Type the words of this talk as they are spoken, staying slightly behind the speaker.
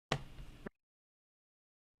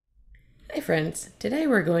friends, today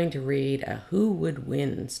we're going to read a Who Would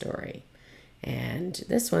Win story. And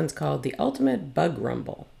this one's called The Ultimate Bug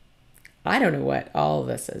Rumble. I don't know what all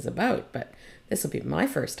this is about, but this will be my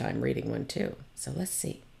first time reading one too. So let's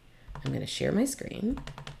see. I'm going to share my screen.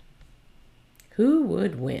 Who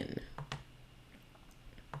would win?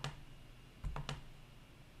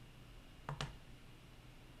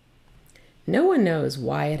 No one knows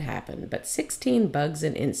why it happened, but 16 bugs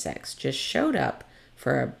and insects just showed up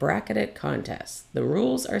for a bracketed contest. The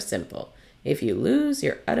rules are simple. If you lose,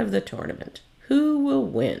 you're out of the tournament. Who will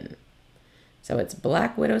win? So it's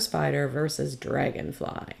black widow spider versus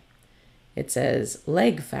dragonfly. It says,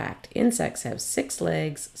 leg fact, insects have 6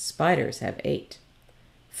 legs, spiders have 8.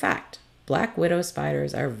 Fact, black widow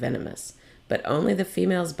spiders are venomous, but only the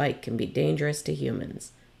female's bite can be dangerous to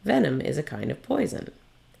humans. Venom is a kind of poison.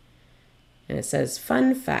 And it says,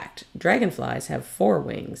 fun fact, dragonflies have 4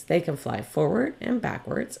 wings. They can fly forward and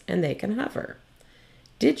backwards, and they can hover.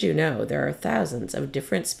 Did you know there are thousands of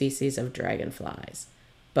different species of dragonflies?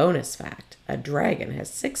 Bonus fact, a dragon has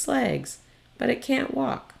 6 legs, but it can't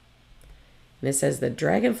walk. And it says the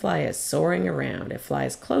dragonfly is soaring around. It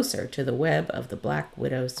flies closer to the web of the black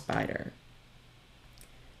widow spider.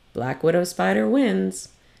 Black widow spider wins.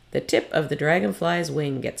 The tip of the dragonfly's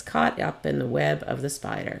wing gets caught up in the web of the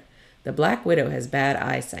spider. The black widow has bad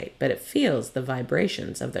eyesight, but it feels the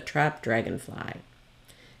vibrations of the trapped dragonfly.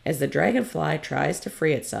 As the dragonfly tries to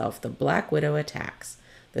free itself, the black widow attacks.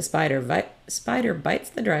 The spider bites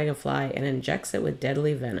the dragonfly and injects it with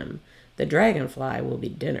deadly venom. The dragonfly will be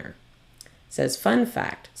dinner. It says, fun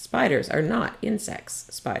fact, spiders are not insects.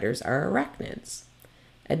 Spiders are arachnids.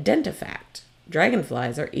 Identifact,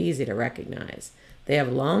 dragonflies are easy to recognize. They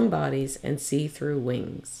have long bodies and see-through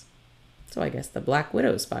wings. So I guess the black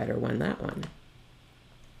widow spider won that one.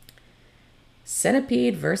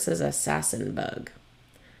 Centipede versus assassin bug.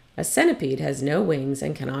 A centipede has no wings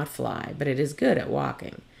and cannot fly, but it is good at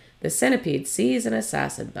walking. The centipede sees an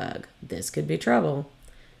assassin bug. This could be trouble.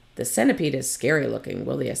 The centipede is scary looking.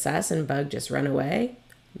 Will the assassin bug just run away?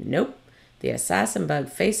 Nope. The assassin bug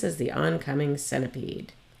faces the oncoming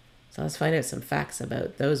centipede. So let's find out some facts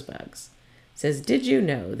about those bugs. It says, did you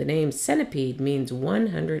know the name centipede means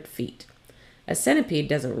 100 feet? A centipede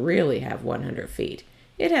doesn't really have 100 feet.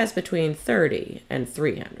 It has between 30 and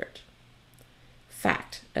 300.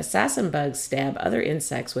 Fact, assassin bugs stab other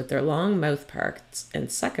insects with their long mouth parts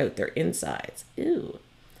and suck out their insides. Ew.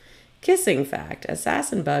 Kissing fact,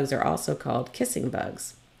 assassin bugs are also called kissing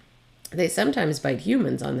bugs. They sometimes bite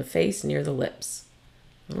humans on the face near the lips.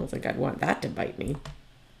 I don't think I'd want that to bite me.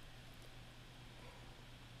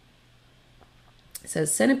 It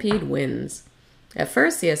says centipede wins. At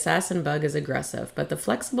first, the assassin bug is aggressive, but the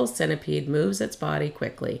flexible centipede moves its body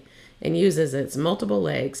quickly and uses its multiple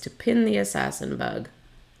legs to pin the assassin bug.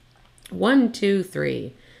 1, 2,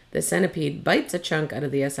 3. The centipede bites a chunk out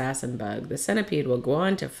of the assassin bug. The centipede will go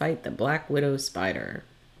on to fight the black widow spider.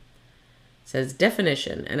 It says,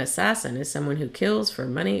 definition, an assassin is someone who kills for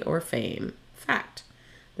money or fame. Fact,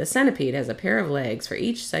 the centipede has a pair of legs for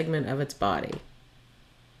each segment of its body.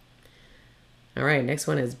 All right, next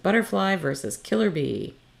one is butterfly versus killer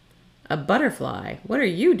bee. A butterfly? What are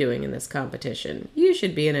you doing in this competition? You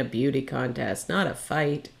should be in a beauty contest, not a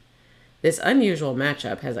fight. This unusual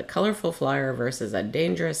matchup has a colorful flyer versus a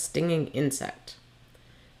dangerous stinging insect.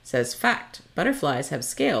 It says, fact, butterflies have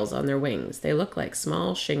scales on their wings. They look like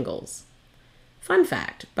small shingles. Fun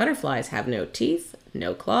fact, butterflies have no teeth,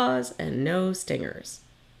 no claws, and no stingers.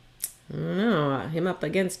 I don't know, him up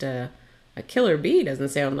against a killer bee doesn't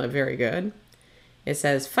sound like very good. It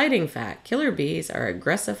says, fighting fact, killer bees are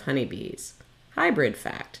aggressive honeybees. Hybrid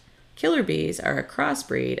fact, killer bees are a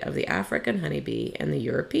crossbreed of the African honeybee and the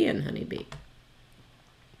European honeybee. It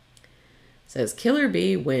says, killer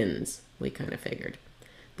bee wins. We kind of figured.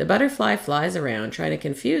 The butterfly flies around trying to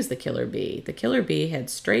confuse the killer bee. The killer bee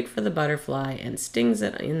heads straight for the butterfly and stings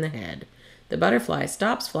it in the head. The butterfly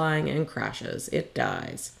stops flying and crashes. It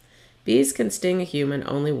dies. Bees can sting a human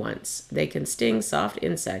only once. They can sting soft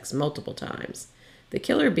insects multiple times. The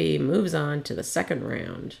killer bee moves on to the second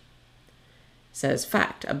round. It says,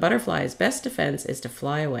 fact, a butterfly's best defense is to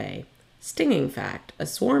fly away. Stinging fact, a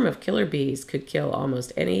swarm of killer bees could kill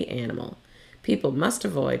almost any animal. People must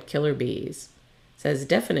avoid killer bees. It says,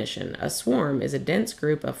 definition, a swarm is a dense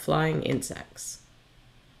group of flying insects.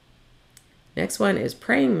 Next one is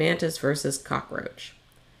praying mantis versus cockroach.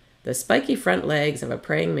 The spiky front legs of a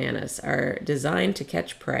praying mantis are designed to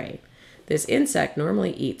catch prey. This insect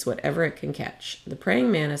normally eats whatever it can catch. The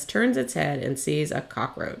praying mantis turns its head and sees a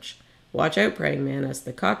cockroach. Watch out, praying mantis.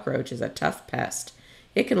 The cockroach is a tough pest.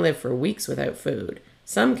 It can live for weeks without food.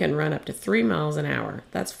 Some can run up to 3 miles an hour.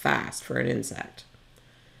 That's fast for an insect.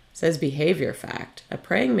 Says behavior fact. A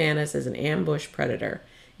praying mantis is an ambush predator.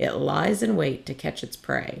 It lies in wait to catch its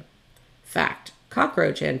prey. Fact.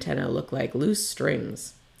 Cockroach antennae look like loose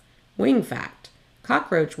strings. Wing fact.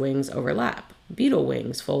 Cockroach wings overlap. Beetle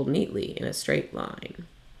wings fold neatly in a straight line.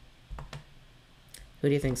 Who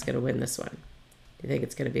do you think is going to win this one? Do you think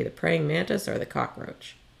it's going to be the praying mantis or the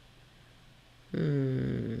cockroach? I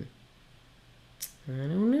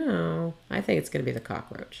don't know. I think it's going to be the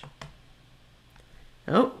cockroach.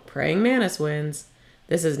 Oh, praying mantis wins.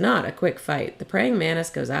 This is not a quick fight. The praying mantis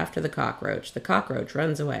goes after the cockroach. The cockroach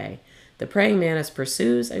runs away. The praying mantis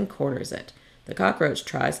pursues and corners it. The cockroach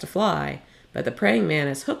tries to fly, but the praying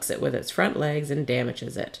mantis hooks it with its front legs and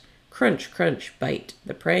damages it. Crunch, crunch, bite.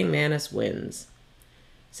 The praying mantis wins.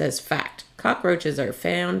 Says fact. Cockroaches are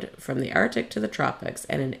found from the Arctic to the tropics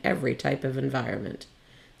and in every type of environment.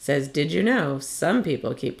 Says, did you know some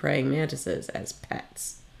people keep praying mantises as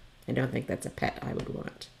pets? I don't think that's a pet I would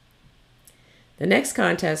want. The next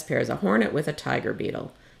contest pairs a hornet with a tiger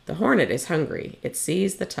beetle. The hornet is hungry. It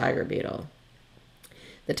sees the tiger beetle.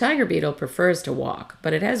 The tiger beetle prefers to walk,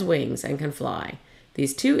 but it has wings and can fly.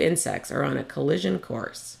 These two insects are on a collision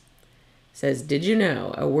course. Says, did you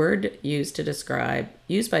know a word used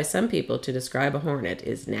by some people to describe a hornet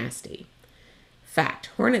is nasty? Fact.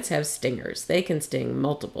 Hornets have stingers. They can sting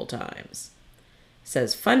multiple times.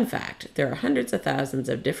 Says, fun fact. There are hundreds of thousands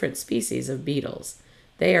of different species of beetles.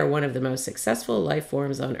 They are one of the most successful life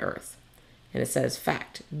forms on Earth. And it says,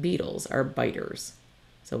 fact. Beetles are biters.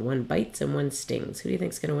 So one bites and one stings. Who do you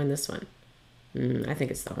think is going to win this one? I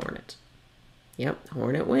think it's the hornet. Yep, the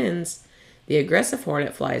hornet wins. The aggressive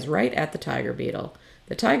hornet flies right at the tiger beetle.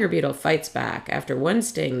 The tiger beetle fights back. After one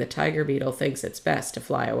sting, the tiger beetle thinks it's best to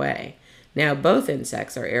fly away. Now both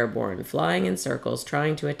insects are airborne, flying in circles,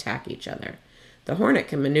 trying to attack each other. The hornet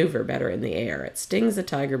can maneuver better in the air. It stings the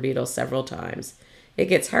tiger beetle several times. It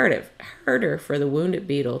gets harder for the wounded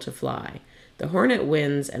beetle to fly. The hornet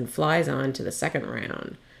wins and flies on to the second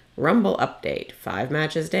round. Rumble update. 5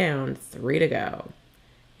 matches down, 3 to go.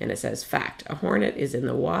 And it says, fact. A hornet is in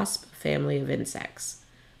the wasp family of insects.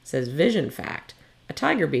 It says, vision fact. A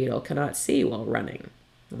tiger beetle cannot see while running.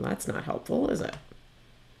 Well, that's not helpful, is it?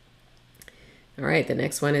 All right, the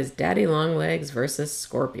next one is daddy longlegs versus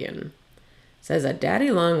scorpion. It says, a daddy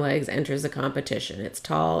longlegs enters the competition. It's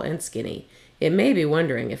tall and skinny. It may be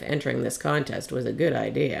wondering if entering this contest was a good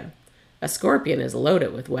idea. A scorpion is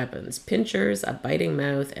loaded with weapons, pinchers, a biting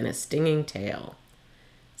mouth, and a stinging tail.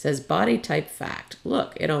 It says, body type fact.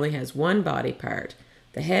 Look, it only has one body part.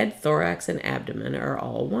 The head, thorax, and abdomen are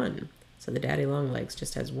all one. So the daddy longlegs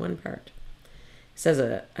just has one part. It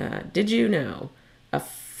says, did you know a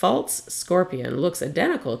false scorpion looks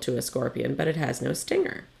identical to a scorpion, but it has no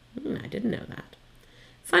stinger? I didn't know that.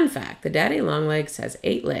 Fun fact, the daddy longlegs has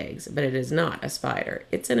 8 legs, but it is not a spider.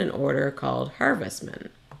 It's in an order called harvestmen.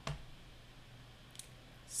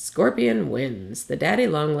 Scorpion wins. The daddy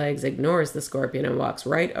longlegs ignores the scorpion and walks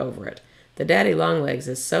right over it. The daddy longlegs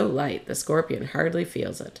is so light, the scorpion hardly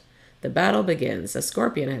feels it. The battle begins. The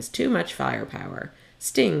scorpion has too much firepower.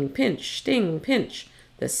 Sting, pinch, sting, pinch.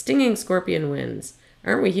 The stinging scorpion wins.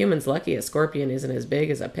 Aren't we humans lucky a scorpion isn't as big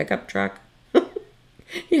as a pickup truck?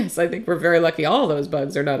 Yes, I think we're very lucky all those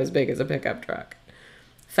bugs are not as big as a pickup truck.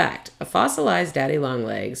 Fact. A fossilized daddy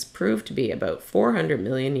longlegs proved to be about 400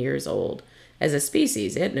 million years old. As a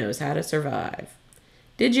species, it knows how to survive.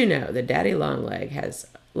 Did you know that daddy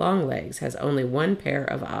longlegs has only one pair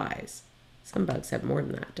of eyes? Some bugs have more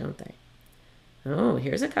than that, don't they? Oh,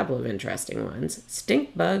 here's a couple of interesting ones.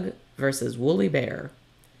 Stink bug versus woolly bear.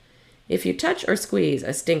 If you touch or squeeze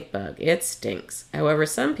a stink bug, it stinks. However,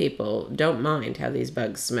 some people don't mind how these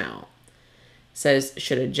bugs smell. Says,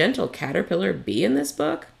 should a gentle caterpillar be in this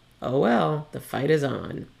book? Oh well, the fight is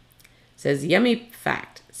on. Says, yummy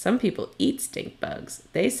fact. Some people eat stink bugs.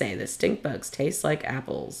 They say the stink bugs taste like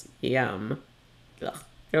apples. Yum. Ugh,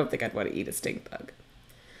 I don't think I'd want to eat a stink bug.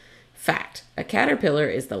 Fact. A caterpillar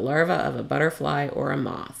is the larva of a butterfly or a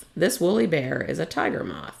moth. This woolly bear is a tiger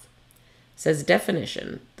moth. Says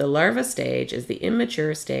definition. The larva stage is the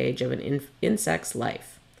immature stage of an insect's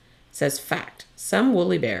life. Says fact. Some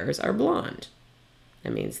woolly bears are blonde.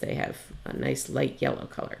 That means they have a nice light yellow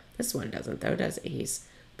color. This one doesn't though, does it? He's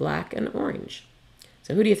black and orange.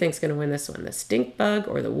 So who do you think is going to win this one? The stink bug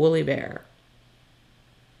or the woolly bear?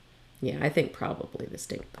 Yeah, I think probably the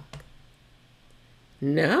stink bug.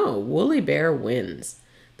 No, woolly bear wins.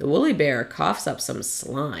 The woolly bear coughs up some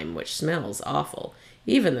slime, which smells awful.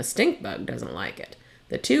 Even the stink bug doesn't like it.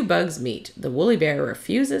 The two bugs meet. The woolly bear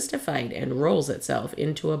refuses to fight and rolls itself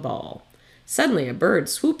into a ball. Suddenly, a bird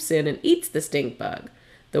swoops in and eats the stink bug.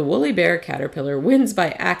 The woolly bear caterpillar wins by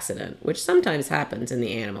accident, which sometimes happens in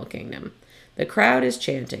the animal kingdom. The crowd is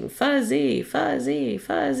chanting, "Fuzzy, fuzzy,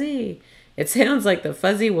 fuzzy." It sounds like the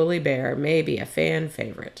fuzzy woolly bear may be a fan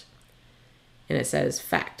favorite. And it says,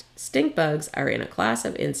 fact, stink bugs are in a class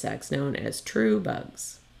of insects known as true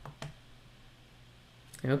bugs.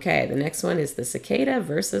 Okay, the next one is the cicada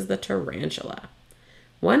versus the tarantula.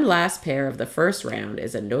 One last pair of the first round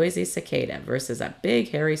is a noisy cicada versus a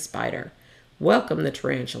big hairy spider. Welcome the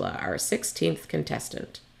tarantula, our 16th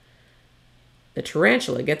contestant. The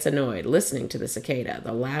tarantula gets annoyed listening to the cicada,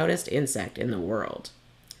 the loudest insect in the world.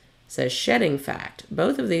 It says, shedding fact,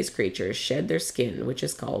 both of these creatures shed their skin, which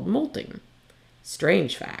is called molting.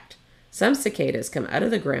 Strange fact, some cicadas come out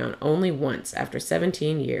of the ground only once after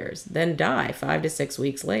 17 years, then die 5 to 6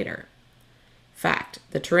 weeks later. Fact,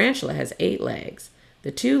 the tarantula has 8 legs.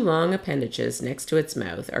 The 2 long appendages next to its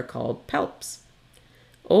mouth are called palps.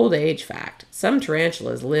 Old age fact, some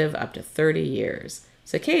tarantulas live up to 30 years.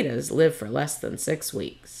 Cicadas live for less than 6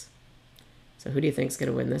 weeks. So who do you think is going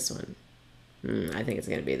to win this one? I think it's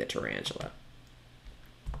going to be the tarantula.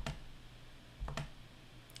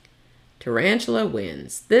 Tarantula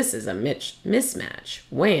wins. This is a mismatch.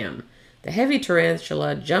 Wham! The heavy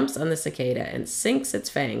tarantula jumps on the cicada and sinks its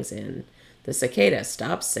fangs in. The cicada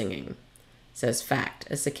stops singing. Says fact,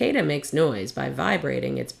 a cicada makes noise by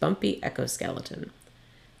vibrating its bumpy exoskeleton.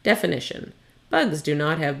 Definition, bugs do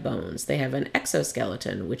not have bones. They have an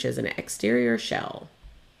exoskeleton, which is an exterior shell.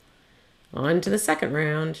 On to the second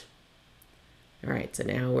round. All right, so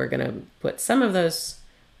now we're going to put some of those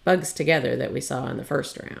bugs together that we saw in the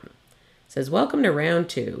first round. It says, welcome to round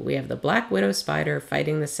 2. We have the black widow spider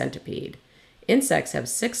fighting the centipede. Insects have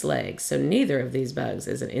 6 legs, so neither of these bugs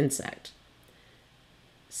is an insect.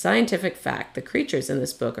 Scientific fact, the creatures in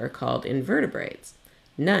this book are called invertebrates.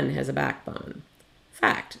 None has a backbone.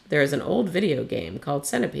 Fact, there is an old video game called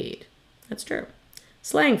Centipede. That's true.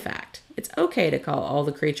 Slang fact, it's okay to call all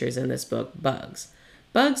the creatures in this book bugs.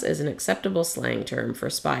 Bugs is an acceptable slang term for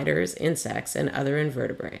spiders, insects, and other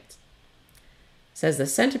invertebrates. It says the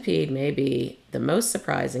centipede may be the most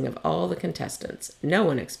surprising of all the contestants. No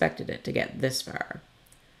one expected it to get this far.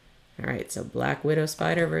 All right, so black widow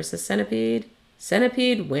spider versus centipede.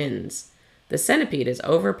 Centipede wins. The centipede is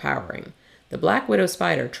overpowering. The black widow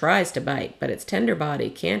spider tries to bite, but its tender body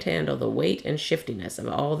can't handle the weight and shiftiness of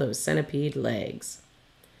all those centipede legs.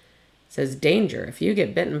 It says, danger, if you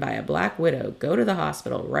get bitten by a black widow, go to the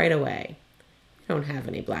hospital right away. We don't have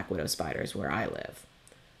any black widow spiders where I live.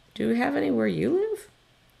 Do we have any where you live?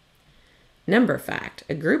 Number fact,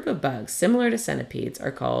 a group of bugs similar to centipedes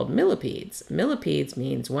are called millipedes. Millipedes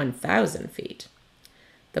means 1,000 feet.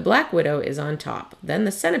 The black widow is on top, then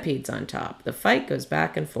the centipede's on top. The fight goes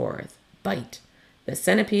back and forth. Bite. The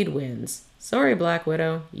centipede wins. Sorry, black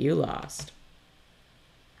widow, you lost.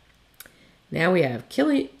 Now we have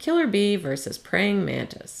killer bee versus praying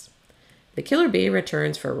mantis. The killer bee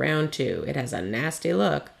returns for round 2. It has a nasty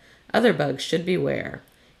look. Other bugs should beware.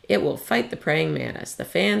 It will fight the praying mantis. The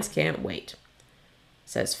fans can't wait. It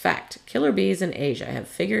says fact, killer bees in Asia have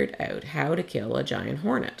figured out how to kill a giant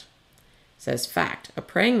hornet. It says fact, a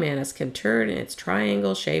praying mantis can turn its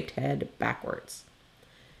triangle-shaped head backwards.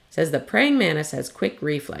 It says the praying mantis has quick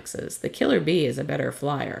reflexes. The killer bee is a better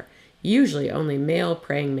flyer. Usually only male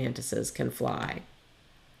praying mantises can fly.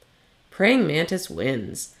 Praying mantis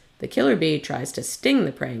wins. The killer bee tries to sting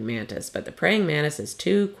the praying mantis, but the praying mantis is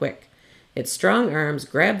too quick. Its strong arms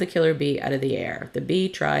grab the killer bee out of the air. The bee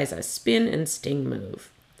tries a spin and sting move.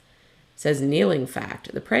 It says kneeling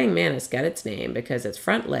fact. The praying mantis got its name because its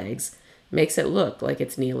front legs makes it look like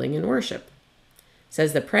it's kneeling in worship. It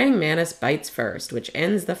says the praying mantis bites first, which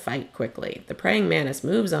ends the fight quickly. The praying mantis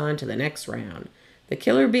moves on to the next round. The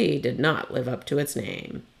killer bee did not live up to its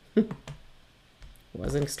name.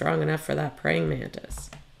 Wasn't strong enough for that praying mantis.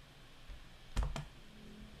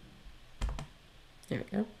 There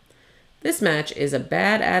we go. This match is a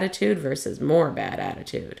bad attitude versus more bad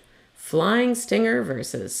attitude. Flying stinger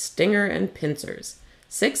versus stinger and pincers.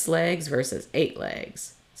 6 legs versus 8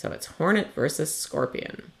 legs. So it's hornet versus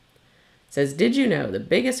scorpion. It says, did you know the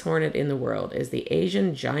biggest hornet in the world is the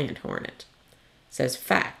Asian giant hornet? It says,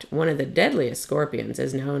 fact, one of the deadliest scorpions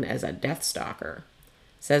is known as a death stalker.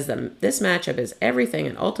 It says this matchup is everything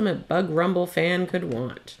an ultimate bug rumble fan could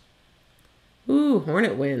want. Ooh,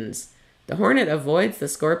 hornet wins. The hornet avoids the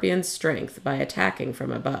scorpion's strength by attacking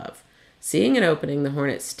from above. Seeing an opening, the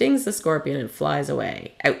hornet stings the scorpion and flies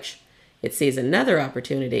away. Ouch. It sees another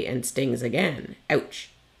opportunity and stings again. Ouch.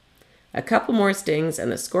 A couple more stings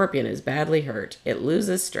and the scorpion is badly hurt. It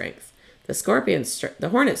loses strength. The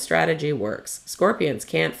hornet strategy works. Scorpions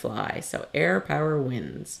can't fly, so air power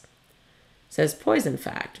wins. Says poison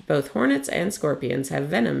fact. Both hornets and scorpions have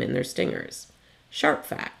venom in their stingers. Sharp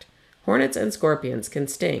fact. Hornets and scorpions can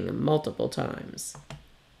sting multiple times.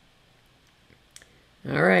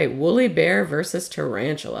 All right, woolly bear versus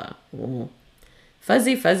tarantula. Ooh.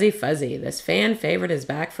 Fuzzy, fuzzy, fuzzy. This fan favorite is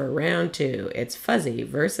back for round 2. It's Fuzzy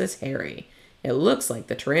versus Hairy. It looks like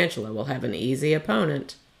the tarantula will have an easy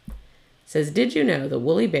opponent. Says, did you know the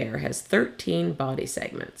woolly bear has 13 body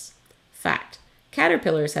segments? Fact.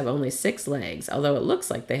 Caterpillars have only 6 legs, although it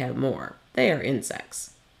looks like they have more. They are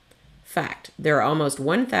insects. Fact. There are almost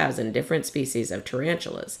 1,000 different species of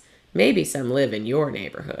tarantulas. Maybe some live in your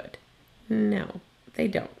neighborhood. No, they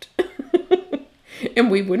don't.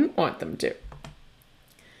 And we wouldn't want them to.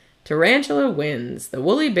 Tarantula wins. The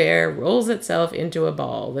woolly bear rolls itself into a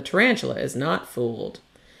ball. The tarantula is not fooled.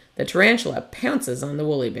 The tarantula pounces on the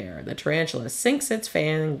woolly bear. The tarantula sinks its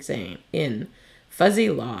fangs in. Fuzzy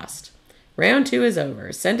lost. Round 2 is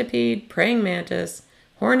over. Centipede, praying mantis,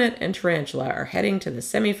 hornet, and tarantula are heading to the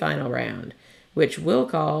semifinal round, which we'll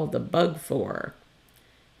call the Bug 4.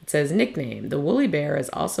 It says nickname. The woolly bear is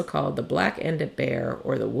also called the black-ended bear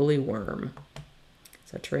or the woolly worm.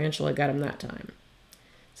 So tarantula got him that time.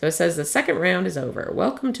 So it says the second round is over.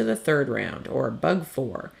 Welcome to the third round, or Bug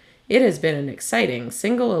 4. It has been an exciting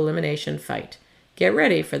single elimination fight. Get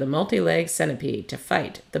ready for the multi-legged centipede to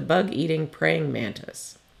fight the bug-eating praying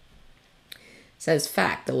mantis. It says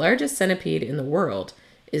fact, the largest centipede in the world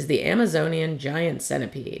is the Amazonian giant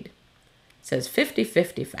centipede. It says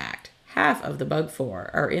 50-50 fact, half of the Bug 4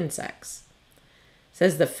 are insects. It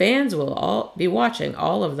says the fans will all be watching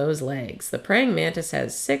all of those legs. The praying mantis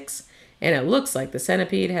has 6, and it looks like the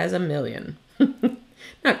centipede has 1,000,000.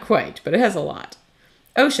 Not quite, but it has a lot.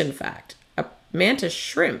 Ocean fact. A mantis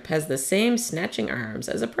shrimp has the same snatching arms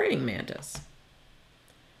as a praying mantis.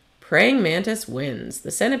 Praying mantis wins.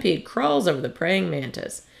 The centipede crawls over the praying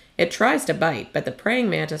mantis. It tries to bite, but the praying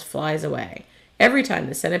mantis flies away. Every time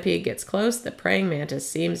the centipede gets close, the praying mantis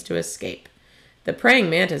seems to escape. The praying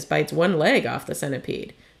mantis bites one leg off the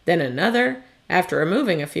centipede, then another. After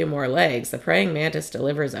removing a few more legs, the praying mantis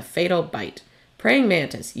delivers a fatal bite. Praying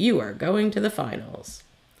mantis, you are going to the finals.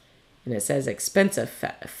 And it says expensive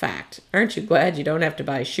fact. Aren't you glad you don't have to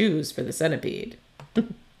buy shoes for the centipede? The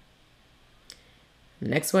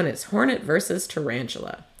next one is hornet versus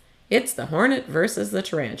tarantula. It's the hornet versus the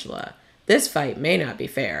tarantula. This fight may not be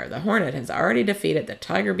fair. The hornet has already defeated the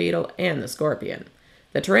tiger beetle and the scorpion.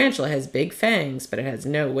 The tarantula has big fangs, but it has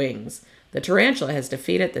no wings. The tarantula has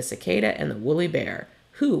defeated the cicada and the woolly bear.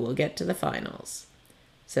 Who will get to the finals?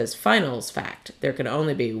 It says finals fact. There can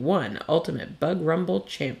only be one ultimate bug rumble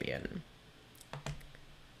champion.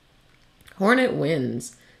 Hornet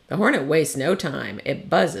wins. The hornet wastes no time. It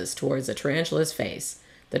buzzes towards the tarantula's face.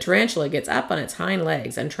 The tarantula gets up on its hind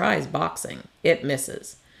legs and tries boxing. It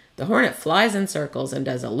misses. The hornet flies in circles and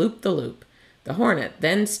does a loop-the-loop. The hornet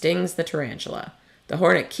then stings the tarantula. The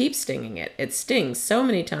hornet keeps stinging it. It stings so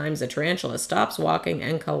many times the tarantula stops walking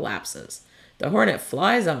and collapses. The hornet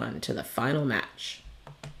flies on to the final match.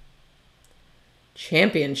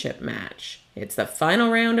 Championship match. It's the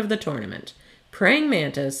final round of the tournament. Praying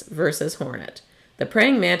mantis versus hornet. The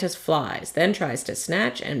praying mantis flies, then tries to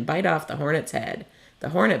snatch and bite off the hornet's head. The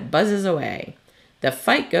hornet buzzes away. The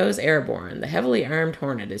fight goes airborne. The heavily armed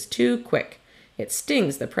hornet is too quick. It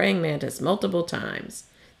stings the praying mantis multiple times.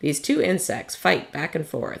 These two insects fight back and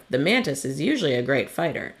forth. The mantis is usually a great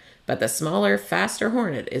fighter, but the smaller, faster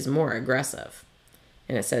hornet is more aggressive.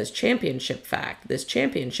 And it says championship fact. This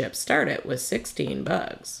championship started with 16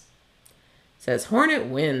 bugs. It says hornet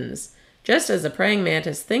wins. Just as the praying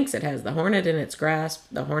mantis thinks it has the hornet in its grasp,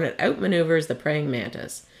 the hornet outmaneuvers the praying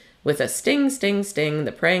mantis. With a sting, sting, sting,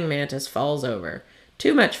 the praying mantis falls over.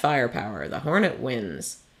 Too much firepower. The hornet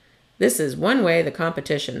wins. This is one way the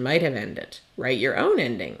competition might have ended. Write your own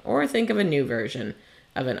ending, or think of a new version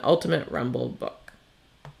of an Ultimate Rumble book.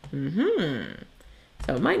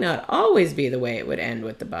 So it might not always be the way it would end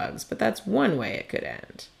with the bugs, but that's one way it could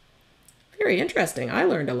end. Very interesting. I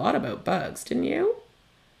learned a lot about bugs, didn't you?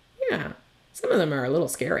 Yeah. Some of them are a little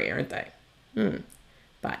scary, aren't they?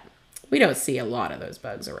 But we don't see a lot of those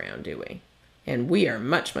bugs around, do we? And we are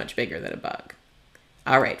much, much bigger than a bug.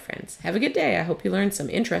 All right, friends. Have a good day. I hope you learned some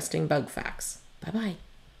interesting bug facts. Bye-bye.